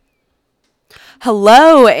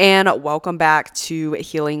Hello and welcome back to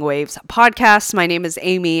Healing Waves podcast. My name is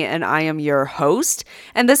Amy and I am your host,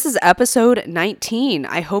 and this is episode 19.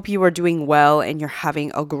 I hope you are doing well and you're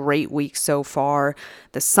having a great week so far.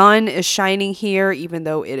 The sun is shining here, even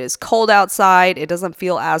though it is cold outside. It doesn't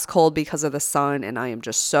feel as cold because of the sun, and I am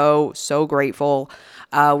just so grateful.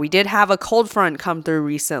 We did have a cold front come through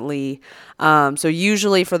recently. So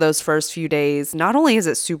usually for those first few days, not only is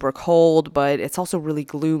it super cold, but it's also really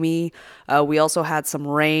gloomy. We also had some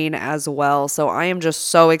rain as well. So I am just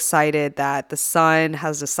so excited that the sun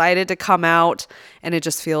has decided to come out, and it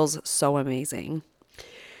just feels so amazing.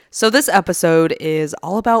 So this episode is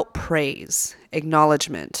all about praise,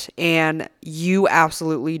 acknowledgement, and you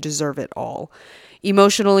absolutely deserve it all.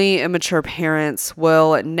 Emotionally immature parents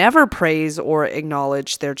will never praise or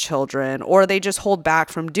acknowledge their children, or they just hold back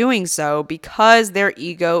from doing so because their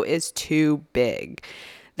ego is too big.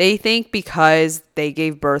 They think because they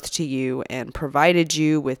gave birth to you and provided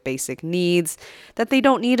you with basic needs that they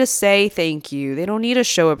don't need to say thank you. They don't need to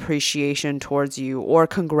show appreciation towards you or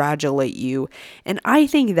congratulate you. And I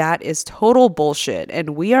think that is total bullshit.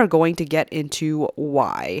 And we are going to get into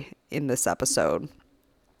why in this episode.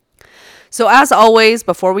 So as always,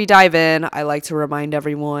 before we dive in, I like to remind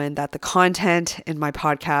everyone that the content in my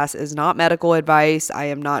podcast is not medical advice. I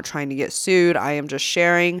am not trying to get sued. I am just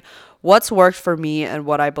sharing what's worked for me and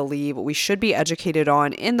what I believe we should be educated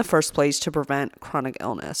on in the first place to prevent chronic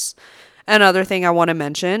illness. Another thing I want to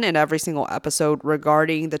mention in every single episode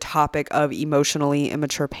regarding the topic of emotionally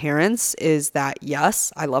immature parents is that,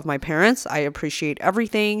 yes, I love my parents. I appreciate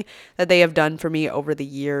everything that they have done for me over the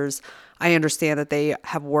years. I understand that they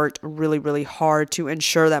have worked really hard to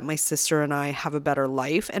ensure that my sister and I have a better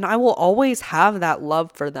life, and I will always have that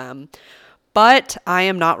love for them. But I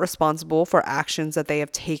am not responsible for actions that they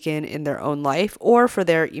have taken in their own life or for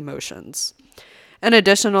their emotions. And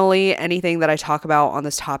additionally, anything that I talk about on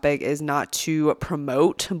this topic is not to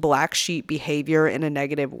promote black sheep behavior in a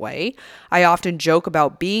negative way. I often joke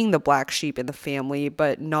about being the black sheep in the family,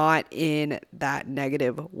 but not in that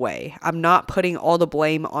negative way. I'm not putting all the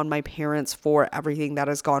blame on my parents for everything that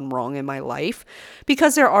has gone wrong in my life,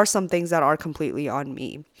 because there are some things that are completely on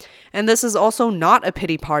me. And this is also not a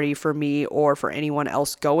pity party for me or for anyone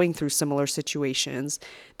else going through similar situations.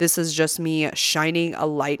 This is just me shining a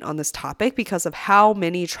light on this topic because of how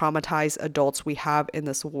many traumatized adults we have in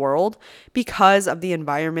this world because of the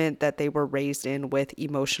environment that they were raised in with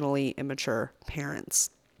emotionally immature parents.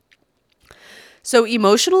 So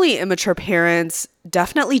emotionally immature parents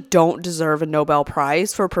definitely don't deserve a Nobel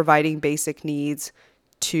Prize for providing basic needs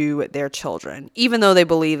to their children, even though they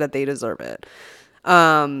believe that they deserve it.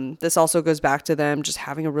 This also goes back to them just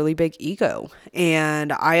having a really big ego.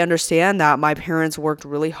 And I understand that my parents worked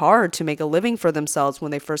really hard to make a living for themselves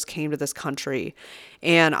when they first came to this country.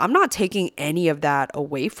 And I'm not taking any of that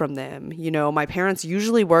away from them. You know, my parents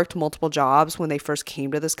usually worked multiple jobs when they first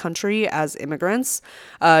came to this country as immigrants,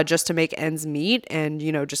 just to make ends meet and,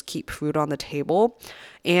 just keep food on the table.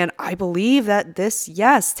 And I believe that this,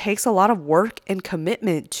 yes, takes a lot of work and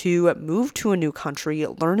commitment to move to a new country,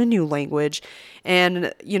 learn a new language,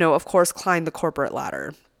 and, of course, climb the corporate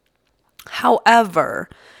ladder. However,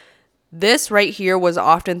 this right here was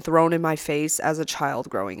often thrown in my face as a child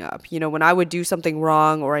growing up. When I would do something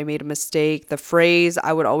wrong or I made a mistake, the phrase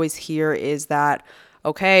I would always hear is that,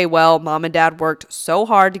 okay, well, mom and dad worked so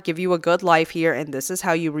hard to give you a good life here, and this is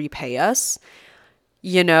how you repay us.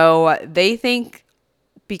 They think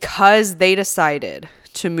because they decided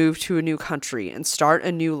to move to a new country and start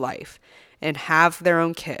a new life and have their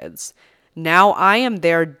own kids, now I am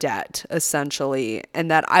their debt, essentially, and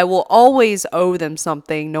that I will always owe them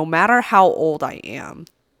something no matter how old I am.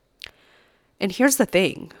 And here's the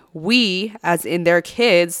thing. We, as in their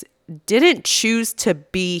kids, didn't choose to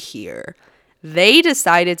be here. They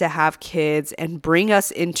decided to have kids and bring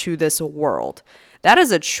us into this world. That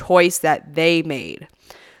is a choice that they made.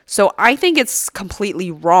 So I think it's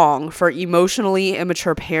completely wrong for emotionally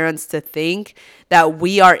immature parents to think that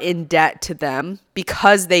we are in debt to them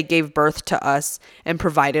because they gave birth to us and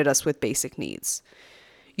provided us with basic needs.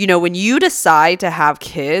 When you decide to have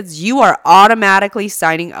kids, you are automatically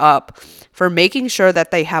signing up for making sure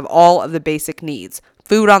that they have all of the basic needs.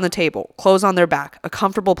 Food on the table, clothes on their back, a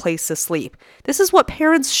comfortable place to sleep. This is what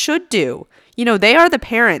parents should do. They are the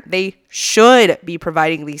parent. They should be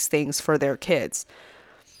providing these things for their kids.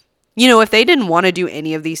 If they didn't want to do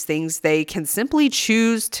any of these things, they can simply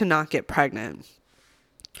choose to not get pregnant.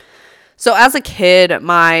 So as a kid,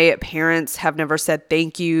 my parents have never said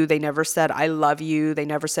thank you. They never said I love you. They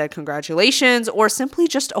never said congratulations or simply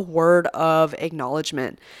just a word of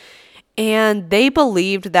acknowledgement. And they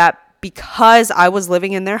believed that because I was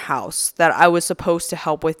living in their house, that I was supposed to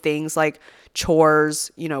help with things like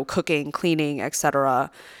chores, cooking, cleaning,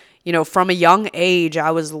 etc. From a young age,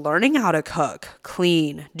 I was learning how to cook,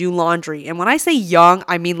 clean, do laundry. And when I say young,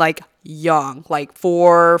 I mean like young, like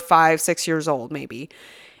 4, 5, 6 years old, maybe.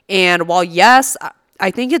 And while, yes, I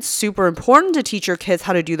think it's super important to teach your kids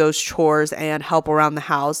how to do those chores and help around the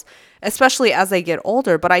house, especially as they get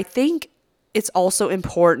older. But I think it's also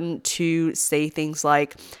important to say things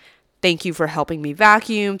like, thank you for helping me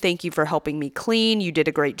vacuum. Thank you for helping me clean. You did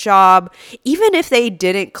a great job. Even if they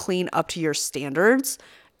didn't clean up to your standards,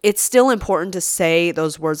 it's still important to say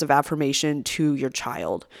those words of affirmation to your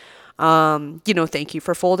child. Thank you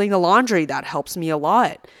for folding the laundry. That helps me a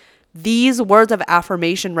lot. These words of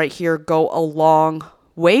affirmation right here go a long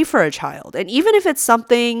way for a child. And even if it's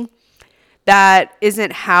something that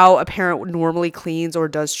isn't how a parent normally cleans or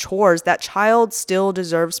does chores, that child still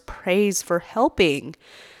deserves praise for helping.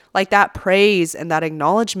 Like, that praise and that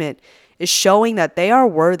acknowledgement is showing that they are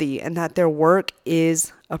worthy and that their work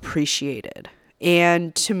is appreciated.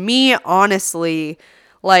 And to me, honestly,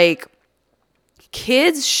 like,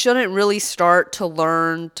 kids shouldn't really start to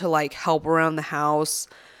learn to like help around the house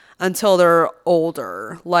until they're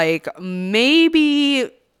older, like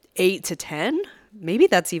maybe 8 to 10. Maybe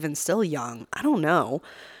that's even still young. I don't know.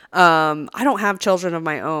 I don't have children of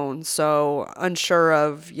my own, so unsure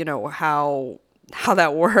of, how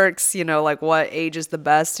that works, like what age is the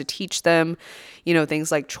best to teach them,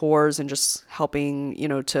 things like chores and just helping,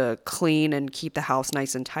 to clean and keep the house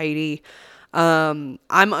nice and tidy. I'm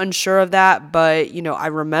unsure of that, but, I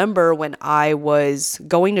remember when I was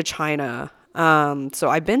going to China. So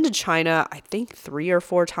I've been to China, I think 3 or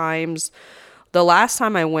 4 times. The last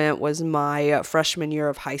time I went was my freshman year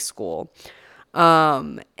of high school.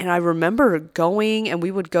 And I remember going, and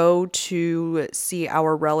we would go to see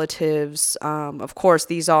our relatives. Of course,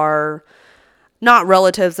 these are not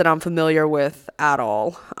relatives that I'm familiar with at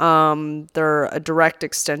all. They're a direct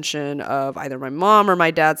extension of either my mom or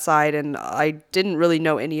my dad's side, and I didn't really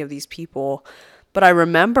know any of these people. But I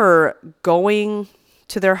remember going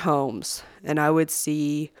to their homes, and I would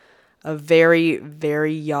see a very,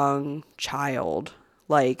 very young child,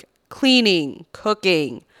 like cleaning,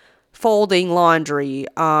 cooking, folding laundry.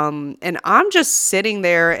 And I'm just sitting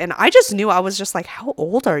there, and I just knew, I was just like, how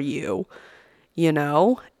old are you?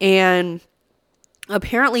 And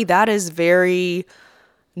apparently that is very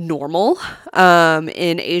normal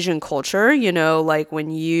in Asian culture, like when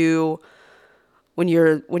you're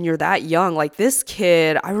that young. Like, this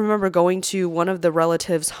kid, I remember going to one of the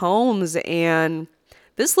relatives' homes, and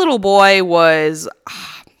this little boy was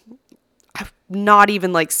not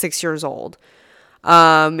even like 6 years old.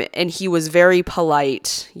 And he was very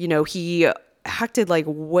polite. He acted like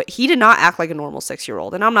he did not act like a normal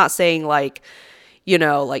 6-year-old. And I'm not saying like,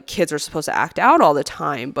 like kids are supposed to act out all the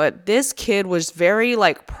time, but this kid was very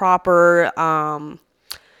like proper,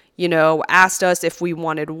 asked us if we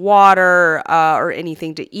wanted water, or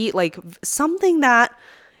anything to eat, like something that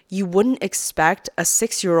you wouldn't expect a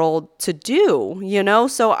 6-year-old to do,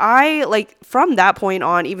 So I, like, from that point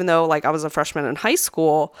on, even though like I was a freshman in high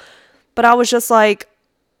school, but I was just like,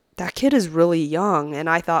 that kid is really young. And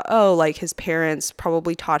I thought, oh, like his parents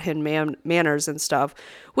probably taught him manners and stuff,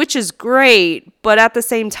 which is great. But at the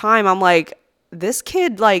same time, I'm like, this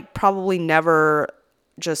kid like probably never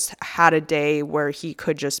just had a day where he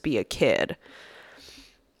could just be a kid,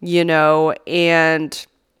 and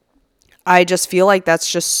I just feel like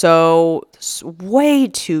that's just so way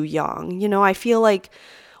too young. I feel like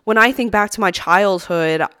when I think back to my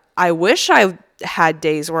childhood, I wish I had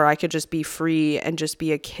days where I could just be free and just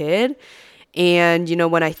be a kid. And,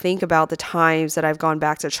 when I think about the times that I've gone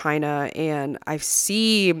back to China and I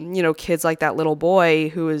see, kids like that little boy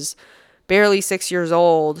who is barely 6 years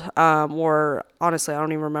old, or honestly, I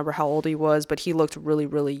don't even remember how old he was, but he looked really,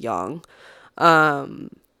 really young. When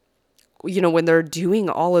they're doing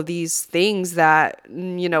all of these things that,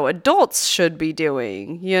 adults should be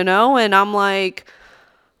doing, and I'm like,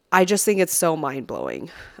 I just think it's so mind blowing.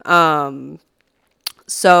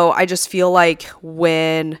 So I just feel like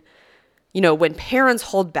when parents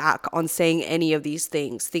hold back on saying any of these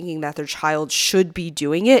things, thinking that their child should be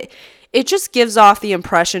doing it, it just gives off the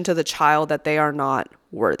impression to the child that they are not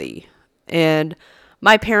worthy. And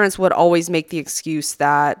my parents would always make the excuse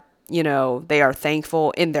that, they are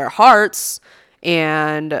thankful in their hearts,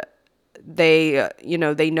 and they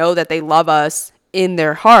know that they love us in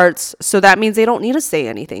their hearts. So that means they don't need to say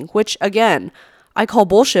anything, which again, I call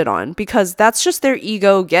bullshit on, because that's just their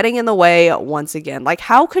ego getting in the way once again. Like,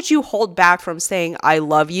 how could you hold back from saying I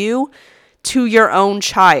love you to your own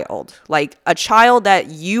child, like a child that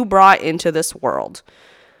you brought into this world?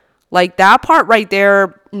 Like, that part right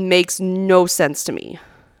there makes no sense to me.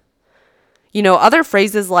 Other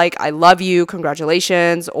phrases like I love you,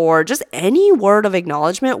 congratulations, or just any word of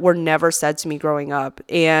acknowledgement were never said to me growing up.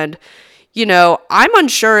 And, I'm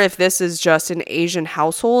unsure if this is just in Asian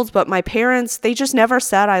households, but my parents, they just never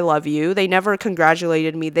said I love you. They never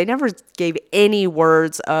congratulated me. They never gave any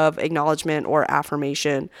words of acknowledgement or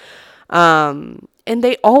affirmation. And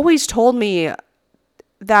they always told me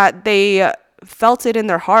that they felt it in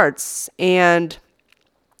their hearts, and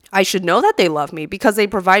I should know that they love me because they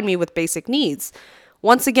provide me with basic needs.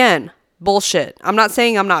 Once again, bullshit. I'm not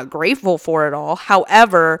saying I'm not grateful for it all.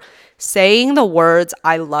 However, saying the words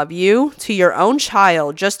I love you to your own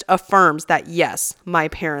child just affirms that, yes, my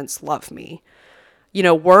parents love me.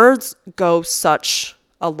 Words go such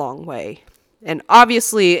a long way. And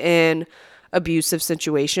obviously in abusive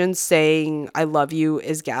situations, saying I love you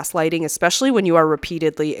is gaslighting, especially when you are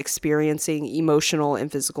repeatedly experiencing emotional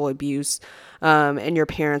and physical abuse, and your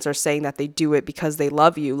parents are saying that they do it because they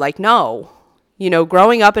love you. Like, no.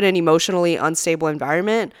 Growing up in an emotionally unstable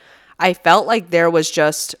environment, I felt like there was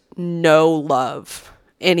just no love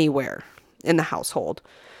anywhere in the household.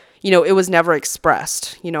 It was never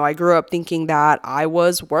expressed. I grew up thinking that I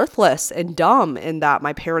was worthless and dumb, and that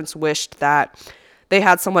my parents wished that they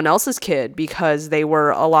had someone else's kid because they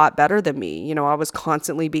were a lot better than me. I was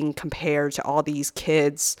constantly being compared to all these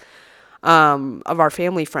kids of our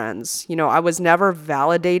family friends. I was never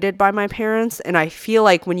validated by my parents. And I feel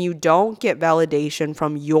like when you don't get validation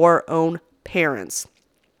from your own parents,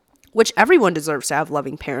 which everyone deserves to have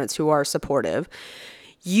loving parents who are supportive,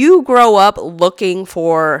 you grow up looking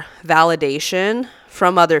for validation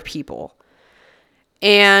from other people.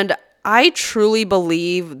 And I truly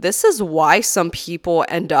believe this is why some people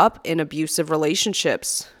end up in abusive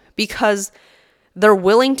relationships, because they're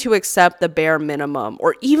willing to accept the bare minimum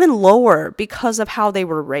or even lower because of how they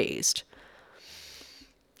were raised.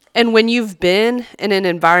 And when you've been in an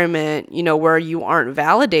environment, where you aren't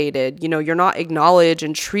validated, you're not acknowledged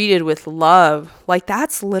and treated with love, like,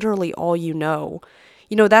 that's literally all you know.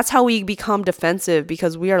 That's how we become defensive,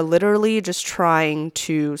 because we are literally just trying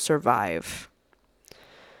to survive.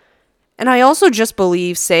 And I also just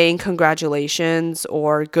believe saying congratulations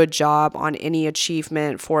or good job on any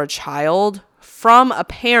achievement for a child from a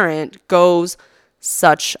parent goes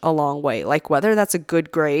such a long way. Like, whether that's a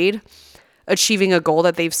good grade, achieving a goal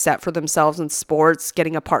that they've set for themselves in sports,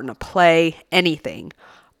 getting a part in a play, anything.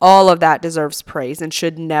 All of that deserves praise and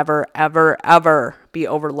should never, ever, ever be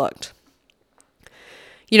overlooked.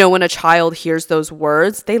 When a child hears those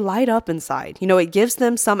words, they light up inside. It gives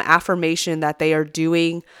them some affirmation that they are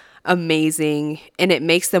doing amazing, and it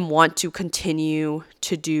makes them want to continue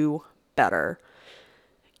to do better.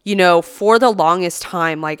 For the longest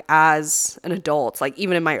time, like, as an adult, like,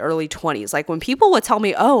 even in my early 20s, like, when people would tell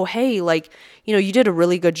me, oh, hey, like, you did a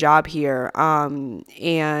really good job here,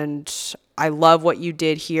 and I love what you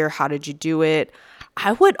did here, how did you do it?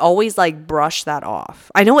 I would always, like, brush that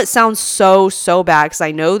off. I know it sounds so bad, because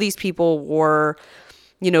I know these people were,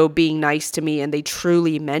 being nice to me and they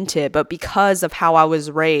truly meant it, but because of how I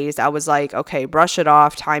was raised, I was like, okay, brush it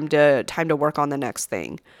off, time to work on the next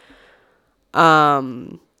thing.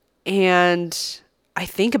 And I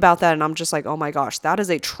think about that and I'm just like, oh my gosh, that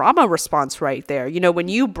is a trauma response right there. When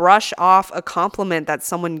you brush off a compliment that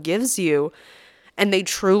someone gives you and they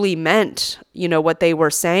truly meant, what they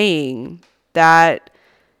were saying, that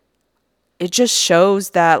it just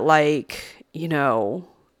shows that, like,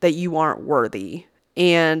 that you aren't worthy.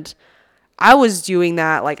 And I was doing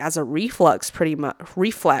that, like, as a not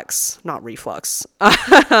reflex.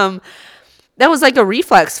 That was like a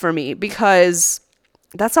reflex for me, because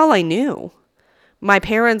that's all I knew. My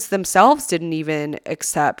parents themselves didn't even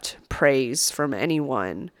accept praise from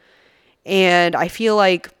anyone. And I feel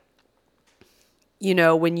like,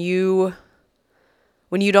 when you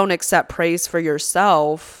don't accept praise for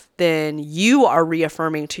yourself, then you are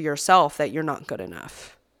reaffirming to yourself that you're not good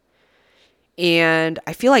enough. And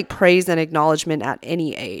I feel like praise and acknowledgement at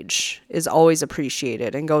any age is always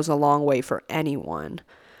appreciated and goes a long way for anyone.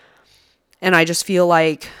 And I just feel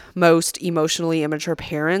like most emotionally immature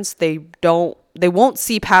parents, they won't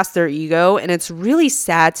see past their ego. And it's really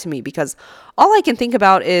sad to me, because all I can think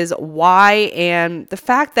about is why, and the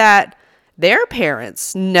fact that their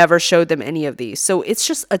parents never showed them any of these. So it's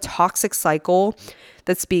just a toxic cycle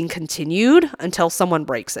that's being continued until someone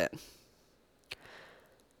breaks it.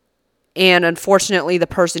 And unfortunately, the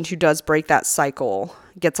person who does break that cycle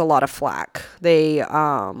gets a lot of flack. They,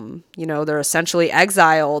 they're essentially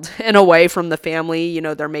exiled in a way from the family.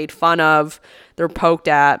 They're made fun of, they're poked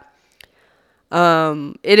at.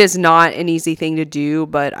 It is not an easy thing to do,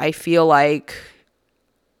 but I feel like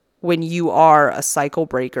when you are a cycle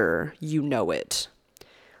breaker, you know it.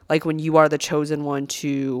 Like when you are the chosen one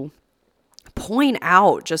to point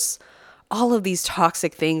out just all of these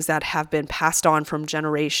toxic things that have been passed on from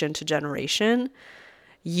generation to generation,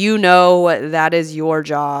 you know that is your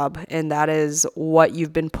job and that is what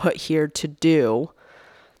you've been put here to do.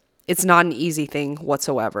 It's not an easy thing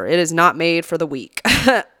whatsoever. It is not made for the weak.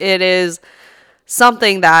 It is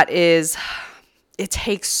something that it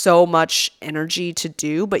takes so much energy to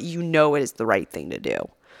do, but you know it is the right thing to do.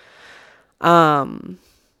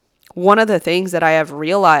 One of the things that I have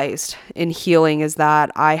realized in healing is that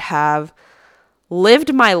I have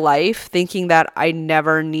lived my life thinking that I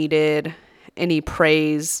never needed any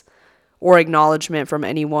praise or acknowledgement from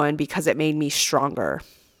anyone because it made me stronger.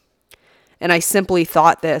 And I simply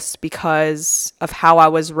thought this because of how I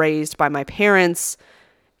was raised by my parents,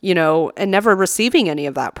 and never receiving any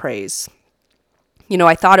of that praise.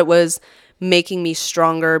 I thought it was making me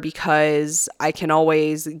stronger because I can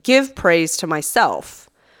always give praise to myself.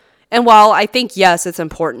 And while I think, yes, it's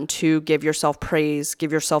important to give yourself praise,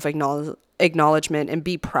 give yourself acknowledgement, and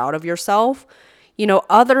be proud of yourself,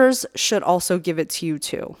 others should also give it to you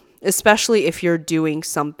too, especially if you're doing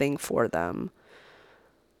something for them.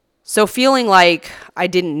 So feeling like I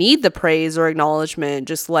didn't need the praise or acknowledgement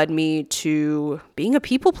just led me to being a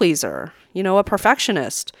people pleaser, a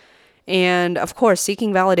perfectionist, and of course,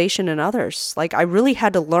 seeking validation in others. Like I really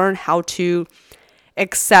had to learn how to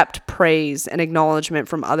accept praise and acknowledgement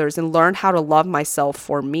from others and learn how to love myself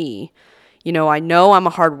for me. I know I'm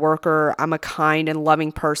a hard worker, I'm a kind and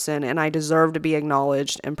loving person, and I deserve to be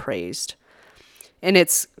acknowledged and praised. And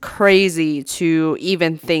it's crazy to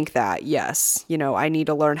even think that, yes, I need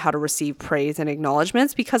to learn how to receive praise and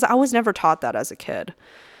acknowledgments because I was never taught that as a kid.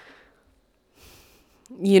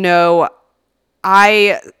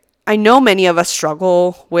 I know many of us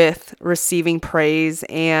struggle with receiving praise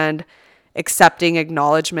and accepting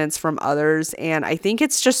acknowledgments from others. And I think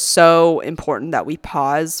it's just so important that we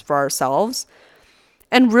pause for ourselves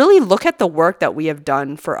and really look at the work that we have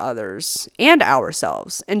done for others and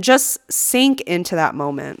ourselves and just sink into that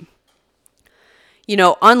moment.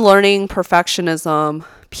 Unlearning perfectionism,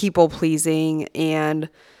 people pleasing, and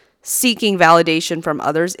seeking validation from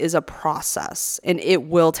others is a process and it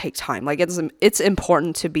will take time. Like it's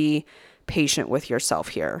important to be patient with yourself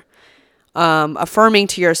here. Affirming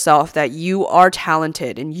to yourself that you are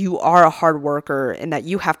talented and you are a hard worker and that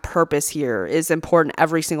you have purpose here is important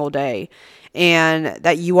every single day, and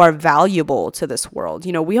that you are valuable to this world.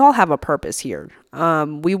 We all have a purpose here.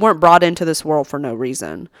 We weren't brought into this world for no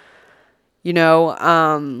reason.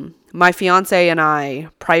 My fiance and I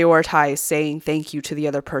prioritize saying thank you to the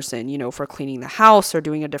other person, for cleaning the house or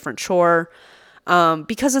doing a different chore.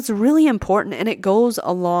 Because it's really important and it goes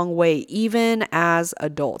a long way, even as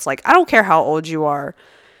adults. Like, I don't care how old you are,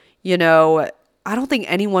 I don't think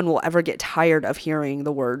anyone will ever get tired of hearing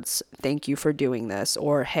the words, thank you for doing this,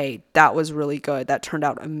 or, hey, that was really good. That turned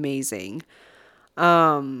out amazing.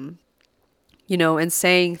 And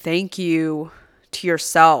saying thank you to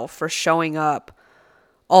yourself for showing up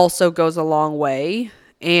also goes a long way.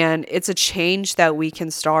 And it's a change that we can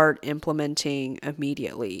start implementing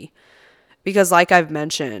immediately. Because like I've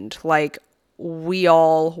mentioned, like we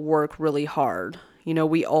all work really hard.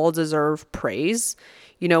 We all deserve praise.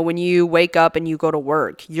 When you wake up and you go to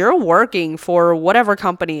work, you're working for whatever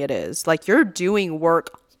company it is. Like you're doing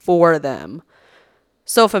work for them.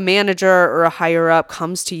 So if a manager or a higher up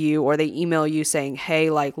comes to you or they email you saying, hey,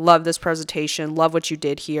 like, love this presentation, love what you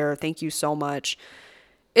did here, thank you so much.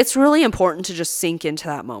 It's really important to just sink into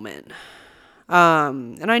that moment.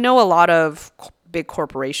 And I know a lot of big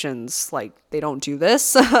corporations, like, they don't do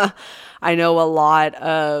this. I know a lot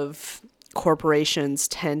of corporations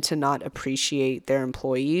tend to not appreciate their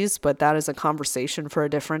employees, but that is a conversation for a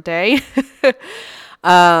different day.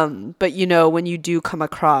 But when you do come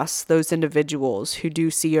across those individuals who do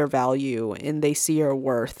see your value and they see your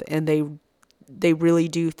worth and they really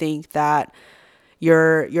do think that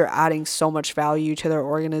you're adding so much value to their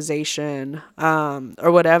organization,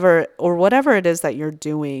 or whatever it is that you're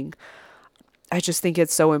doing, I just think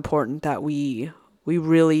it's so important that we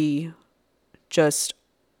really just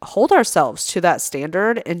hold ourselves to that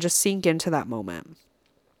standard and just sink into that moment.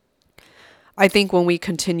 I think when we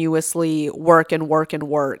continuously work and work and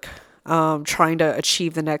work, trying to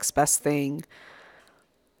achieve the next best thing,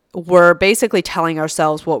 we're basically telling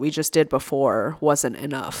ourselves what we just did before wasn't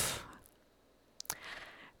enough.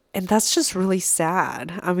 And that's just really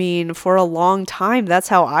sad. I mean, for a long time, that's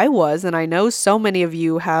how I was. And I know so many of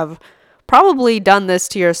you have probably done this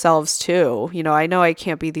to yourselves too. I know I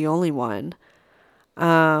can't be the only one.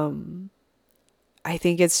 I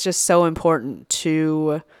think it's just so important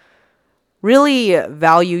to really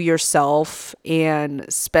value yourself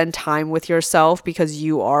and spend time with yourself, because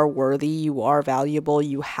you are worthy, you are valuable,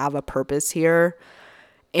 you have a purpose here.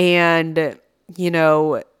 And,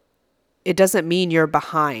 it doesn't mean you're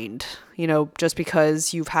behind, just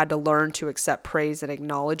because you've had to learn to accept praise and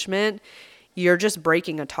acknowledgement. You're just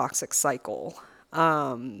breaking a toxic cycle.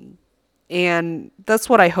 And that's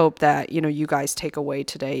what I hope that, you guys take away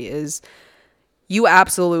today is you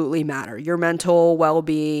absolutely matter. Your mental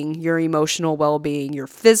well-being, your emotional well-being, your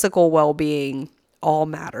physical well-being all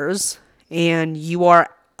matters. And you are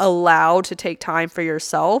allowed to take time for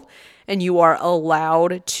yourself, and you are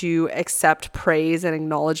allowed to accept praise and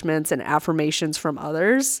acknowledgments and affirmations from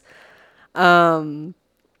others. And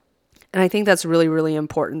I think that's really, really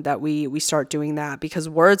important that we start doing that, because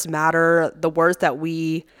words matter. The words that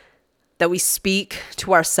we speak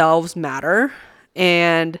to ourselves matter.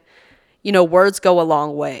 And words go a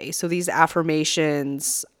long way. So these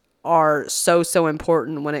affirmations are so, so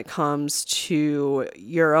important when it comes to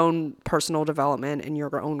your own personal development and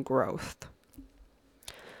your own growth.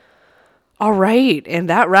 All right. And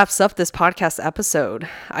that wraps up this podcast episode.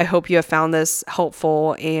 I hope you have found this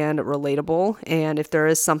helpful and relatable. And if there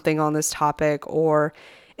is something on this topic or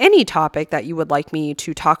any topic that you would like me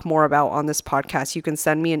to talk more about on this podcast, you can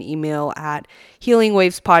send me an email at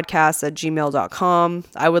healingwavespodcast@gmail.com.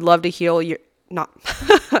 I would love to heal your, not,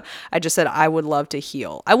 I just said I would love to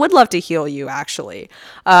heal. I would love to heal you, actually.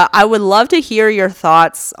 I would love to hear your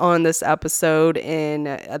thoughts on this episode in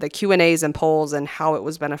the Q&As and polls and how it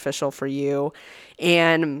was beneficial for you.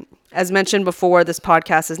 And as mentioned before, this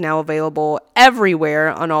podcast is now available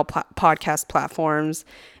everywhere on all podcast platforms.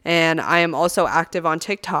 And I am also active on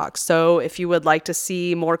TikTok. So if you would like to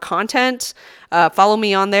see more content, follow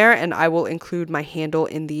me on there, and I will include my handle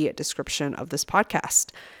in the description of this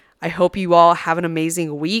podcast. I hope you all have an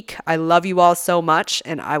amazing week. I love you all so much,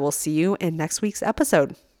 and I will see you in next week's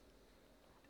episode.